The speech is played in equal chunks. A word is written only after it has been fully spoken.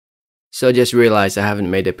So I just realized I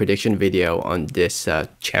haven't made a prediction video on this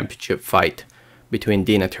championship fight between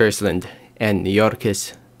Dina Thorslund and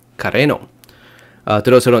Niorkis Carreno. To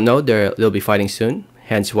those who don't know, they'll be fighting soon,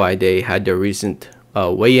 hence why they had their recent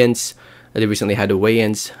weigh-ins. They recently had the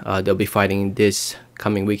weigh-ins. They'll be fighting this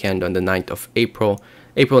coming weekend on the 9th of April,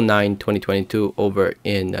 April 9, 2022, over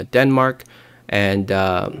in Denmark. And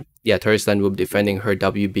yeah, Thorslund will be defending her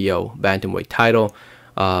WBO bantamweight title.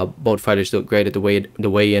 Both fighters look great at the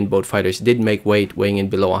weigh-in. Both fighters did make weight, weighing in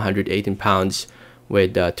below 118 pounds,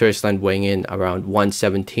 with Thorslund weighing in around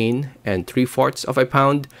 117 and 3/4 of a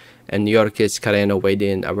pound, and Niorkis Carreno weighed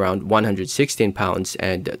in around 116 pounds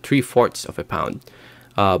and 3/4 of a pound.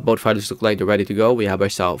 Both fighters look like they're ready to go. We have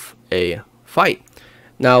ourselves a fight.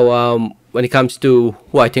 Now, when it comes to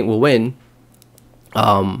who I think will win,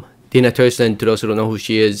 Dina Thorslund, to those who don't know who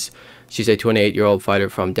she is, she's a 28-year-old fighter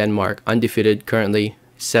from Denmark, undefeated currently,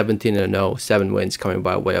 17-0, 7 wins coming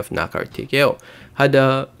by way of knockout TKO. Had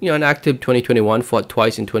an active 2021, fought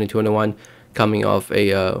twice in 2021, coming off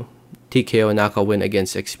a TKO knockout win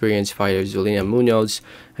against experienced fighter Zulina Munoz,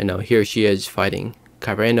 and now here she is fighting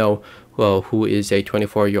Carreno, who is a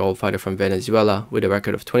 24-year-old fighter from Venezuela with a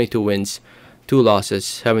record of 22 wins, 2 losses,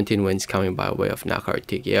 17 wins coming by way of knockout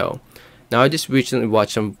TKO. Now I just recently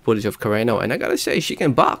watched some footage of Carreno, and I gotta say she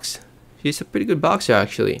can box. She's a pretty good boxer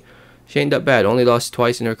actually. She ain't that bad. Only lost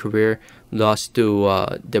twice in her career. Lost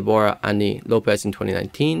to Deborah Annie Lopez in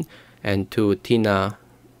 2019 and to Tina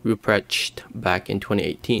Ruprecht back in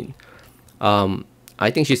 2018. I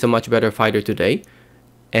think she's a much better fighter today,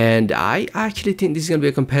 and I actually think this is gonna be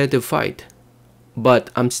a competitive fight. But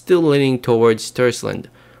I'm still leaning towards Thorslund.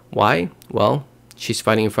 Why? Well, she's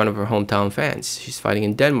fighting in front of her hometown fans. She's fighting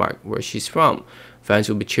in Denmark, where she's from. Fans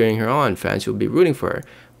will be cheering her on. Fans will be rooting for her.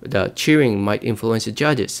 The cheering might influence the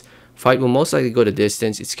judges. Fight will most likely go the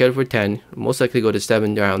distance. It's scheduled for 10. Most likely go to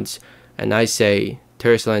 7 rounds. And I say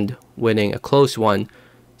Thorslund winning a close one.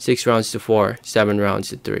 6 rounds to 4. 7 rounds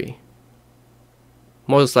to 3.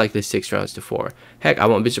 Most likely 6 rounds to 4. Heck, I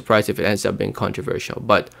won't be surprised if it ends up being controversial.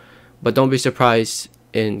 But don't be surprised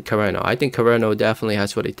in Carreno. I think Carreno definitely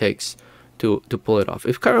has what it takes to pull it off.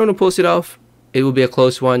 If Carreno pulls it off, it will be a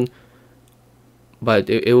close one. But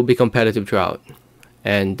it will be competitive throughout.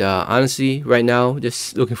 And honestly, right now,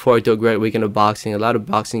 just looking forward to a great weekend of boxing. A lot of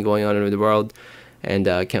boxing going on in the world. And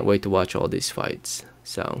I can't wait to watch all these fights.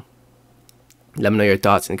 So, let me know your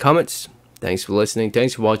thoughts in the comments. Thanks for listening.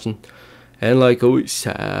 Thanks for watching. And like always,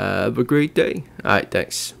 have a great day. Alright,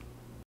 thanks.